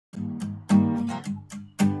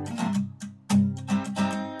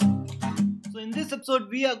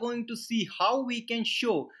episode, we are going to see how we can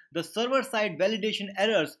show the server-side validation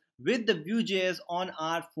errors with the Vuejs on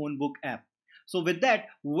our Phonebook app. So with that,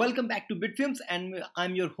 welcome back to Bitfumes, and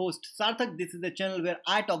I'm your host Sarthak. This is the channel where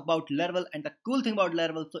I talk about Laravel and the cool thing about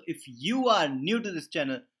Laravel. So if you are new to this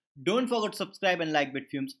channel, don't forget to subscribe and like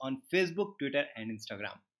Bitfumes on Facebook, Twitter and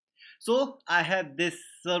Instagram. So I have this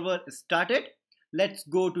server started. Let's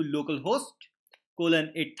go to localhost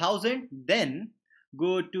 :8000, then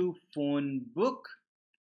go to Phonebook,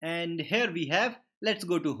 and here we have, let's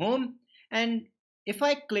go to home, and if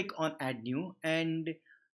I click on add new, and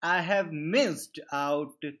I have missed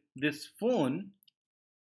out this phone,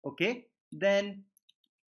 okay, then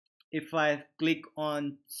if I click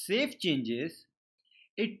on save changes,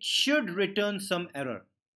 it should return some error.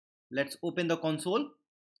 Let's open the console.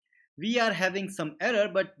 We are having some error,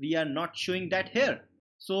 but we are not showing that here.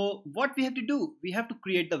 So what we have to do, we have to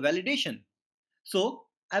create the validation. So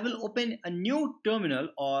I will open a new terminal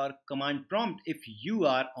or command prompt if you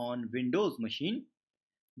are on Windows machine.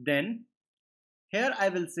 Then here I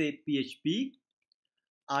will say PHP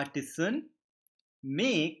artisan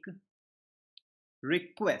make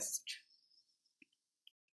request.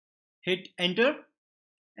 Hit enter,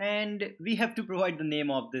 and we have to provide the name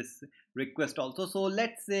of this request also. So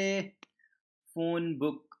let's say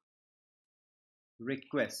Phonebook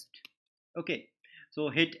request. Okay, so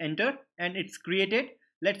hit enter and it's created.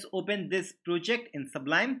 Let's open this project in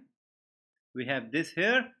Sublime. We have this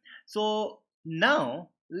here. So now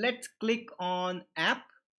let's click on app,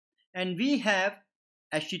 and we have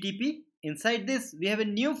HTTP. Inside this we have a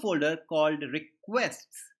new folder called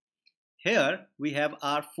requests. Here we have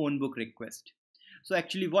our Phonebook request. So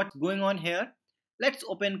actually what's going on here, let's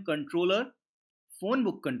open controller,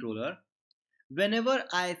 Phonebook controller. Whenever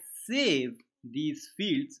I save these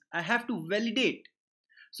fields, I have to validate.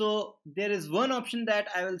 So there is one option that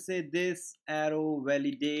I will say this arrow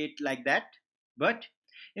validate like that, but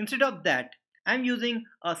instead of that I'm using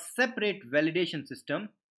a separate validation system,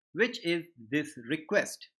 which is this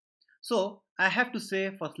request. So I have to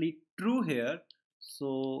say firstly true here.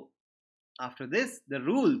 So after this, the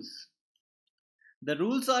rules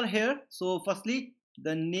are here. So firstly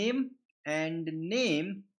the name, and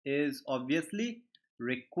name is obviously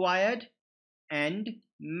required, and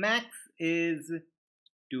max is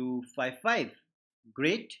 255.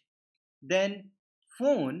 Great. Then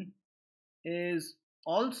phone is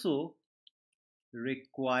also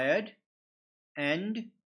required, and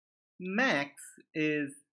max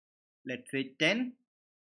is, let's say, 10.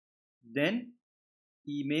 Then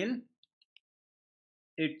email,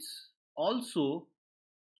 it's also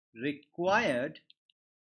required,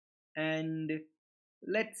 and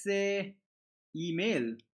let's say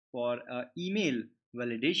email for email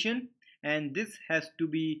validation, and this has to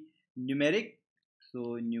be numeric.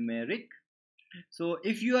 So numeric. So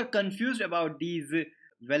if you are confused about these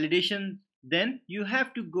validations, then you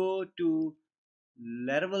have to go to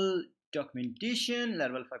Laravel documentation,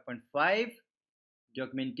 Laravel 5.5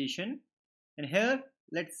 documentation, and here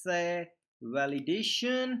let's say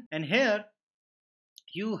validation, and here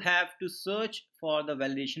you have to search for the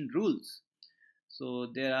validation rules. So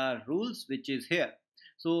there are rules which is here.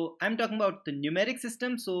 So I'm talking about the numeric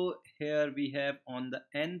system. So here we have on the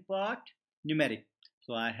N part numeric.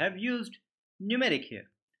 So I have used numeric here.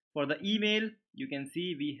 For the email, you can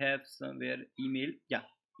see we have somewhere email. Yeah,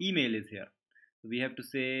 email is here. So we have to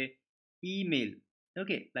say email.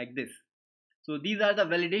 Okay, like this. So these are the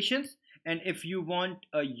validations. And if you want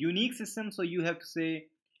a unique system, so you have to say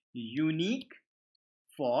unique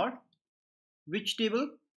for which table?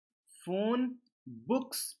 Phone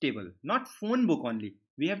books table, not phone book only.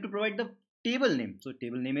 We have to provide the table name. So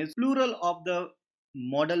table name is plural of the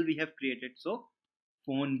model we have created. So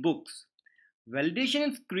phone books. Validation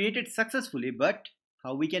is created successfully, but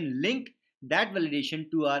how we can link that validation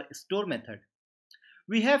to our store method?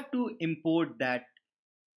 We have to import that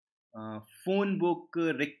Phonebook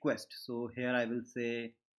request. So here I will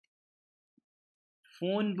say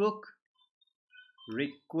Phonebook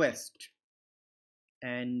request,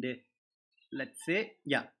 and let's say,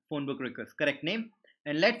 yeah, Phonebook request, correct name,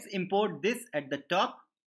 and let's import this at the top.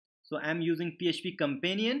 So I'm using PHP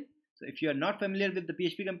companion. So if you are not familiar with the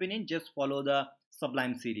PHP companion, just follow the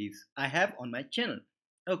Sublime series I have on my channel.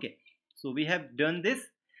 Okay, so we have done this.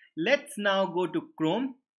 Let's now go to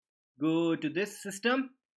Chrome, go to this system,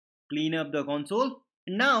 clean up the console.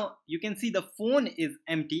 Now you can see the phone is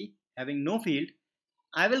empty, having no field.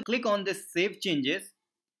 I will click on this save changes.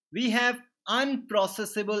 We have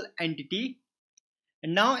unprocessable entity,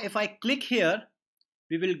 and now if I click here,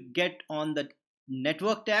 we will get on the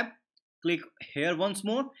network tab. Click here once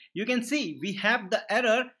more. You can see we have the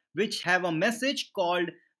error which have a message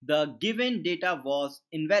called the given data was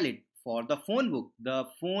invalid. For the phone book, the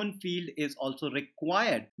phone field is also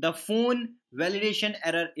required. The phone validation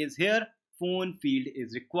error is here, phone field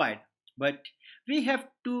is required. But we have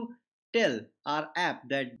to tell our app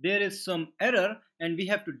that there is some error and we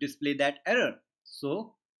have to display that error.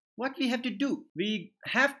 So what we have to do? We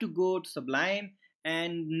have to go to Sublime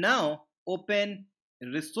and now open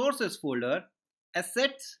resources folder,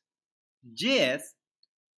 assets, JS,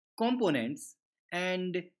 components,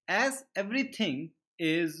 and as everything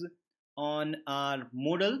is on our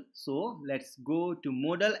model, so let's go to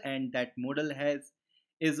model, and that model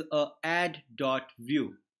is a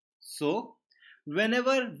add.view. So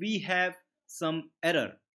whenever we have some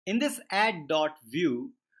error in this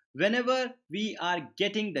add.view, whenever we are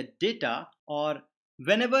getting the data or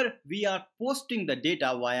whenever we are posting the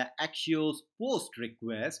data via Axios post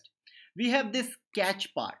request, we have this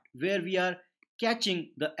catch part where we are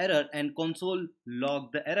catching the error and console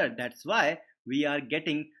log the error. That's why we are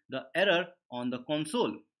getting the error on the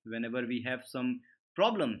console whenever we have some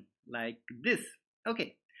problem like this.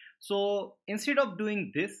 Okay, so instead of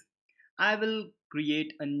doing this, I will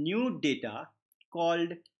create a new data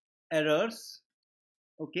called errors.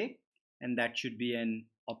 Okay, and that should be an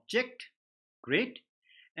object. Great.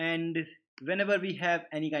 And whenever we have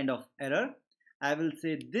any kind of error, I will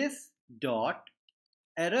say this dot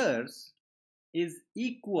errors is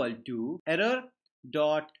equal to error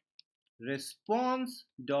dot response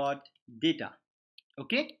dot data.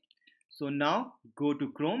 Okay, so now go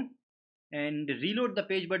to Chrome and reload the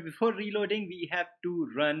page, but before reloading we have to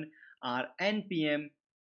run our npm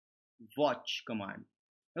watch command.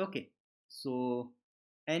 Okay, so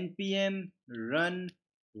npm run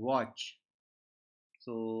watch,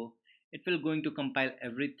 so it will going to compile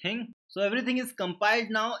everything. So everything is compiled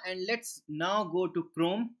now, and let's now go to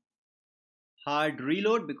Chrome. Hard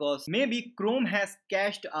reload because maybe Chrome has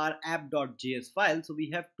cached our app.js file, so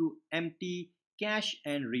we have to empty cache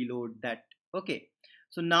and reload that. Okay,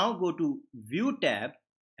 so now go to View tab,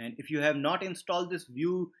 and if you have not installed this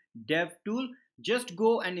View dev tool, just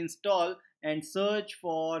go and install and search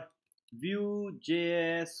for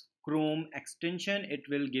Vue.js Chrome extension. It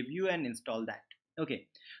will give you and install that. Okay,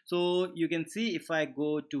 so you can see if I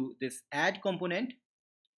go to this add component,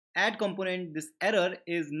 this error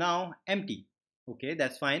is now empty. Okay,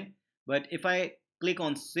 that's fine. But if I click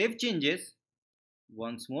on save changes,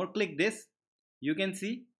 once more click this, you can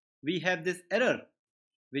see we have this error,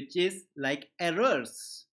 which is like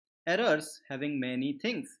errors having many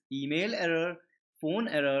things: email error, phone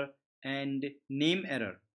error, and name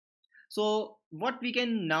error. So what we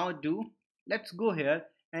can now do, let's go here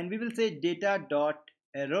and we will say data dot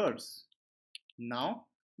errors. Now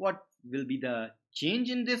what will be the change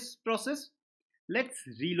in this process? Let's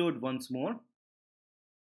reload once more.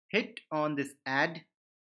 Hit on this add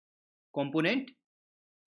component,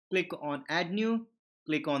 click on add new,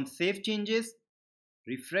 click on save changes,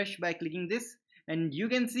 refresh by clicking this, and you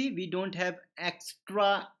can see we don't have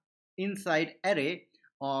extra inside array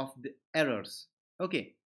of the errors.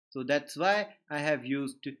 Okay, so that's why I have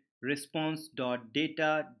used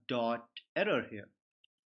response.data.error here.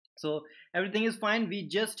 So everything is fine, we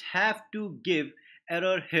just have to give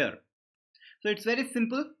error here. So it's very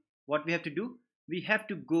simple. What we have to do, we have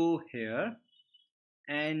to go here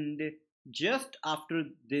and just after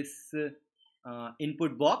this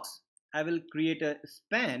input box, I will create a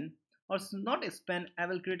span, or not a span, I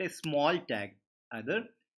will create a small tag either.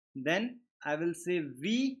 Then I will say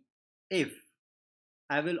v if.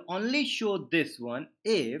 I will only show this one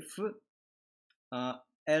if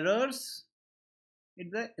errors,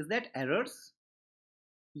 is that errors?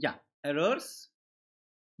 Yeah, errors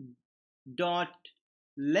dot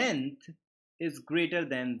length is greater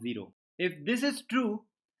than 0. If this is true,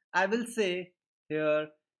 I will say here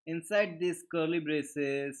inside these curly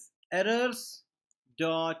braces errors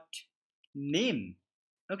dot name.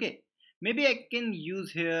 Okay, maybe I can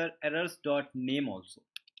use here errors dot name also.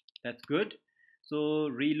 That's good. So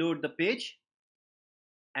reload the page,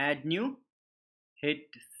 add new, hit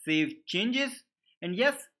save changes, and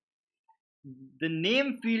yes, the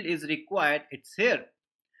name field is required, it's here.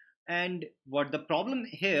 And what the problem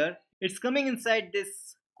here, it's coming inside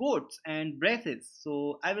this quotes and braces,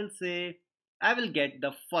 so I will say I will get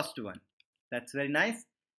the first one. That's very nice.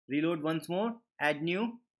 Reload once more, add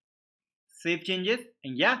new, save changes,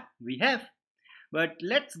 and yeah, we have. But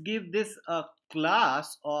let's give this a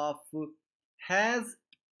class of has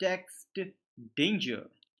text danger.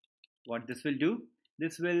 What this will do,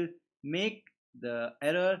 this will make the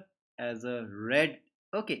error as a red.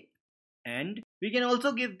 Okay, and we can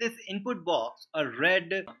also give this input box a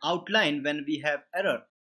red outline when we have error.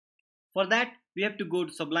 For that, we have to go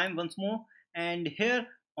to Sublime once more, and here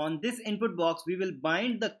on this input box we will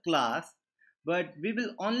bind the class, but we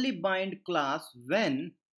will only bind class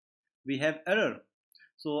when we have error.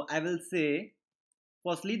 So I will say,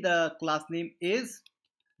 firstly, the class name is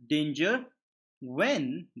danger.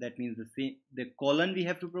 When, that means the colon we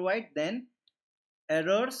have to provide, then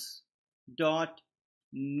errors dot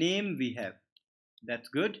name we have. That's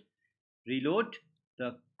good. Reload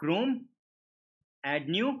the Chrome, add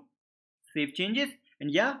new, save changes, and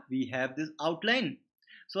yeah, we have this outline.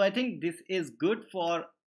 So I think this is good for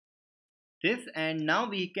this, and now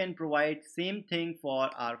we can provide same thing for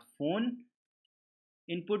our phone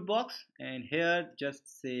input box, and here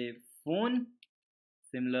just say phone,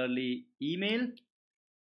 similarly email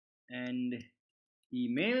and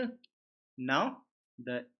email. Now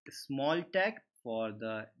the small tag for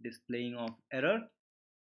the displaying of error,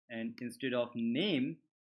 and instead of name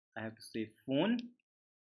I have to say phone.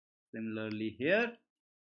 Similarly here,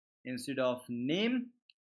 instead of name,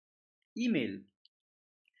 email.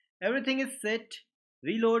 Everything is set.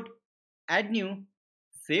 Reload, add new,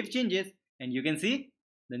 save changes, and you can see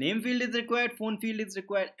the name field is required, phone field is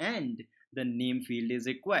required, and the name field is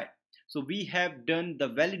required. So we have done the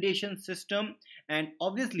validation system, and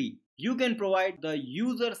obviously you can provide the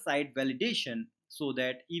user side validation so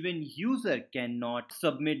that even user cannot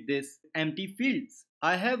submit this empty fields.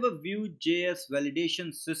 I have a Vue.js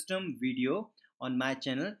validation system video on my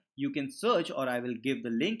channel. You can search, or I will give the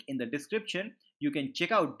link in the description. You can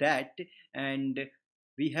check out that, and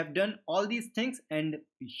we have done all these things, and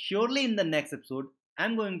surely in the next episode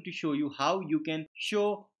I'm going to show you how you can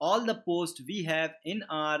show all the posts we have in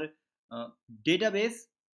our database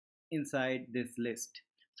inside this list.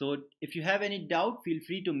 So if you have any doubt, feel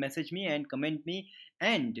free to message me and comment me,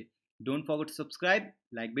 and don't forget to subscribe,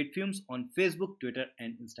 like Bitfumes on Facebook, Twitter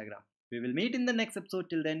and Instagram. We will meet in the next episode.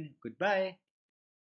 Till then, goodbye.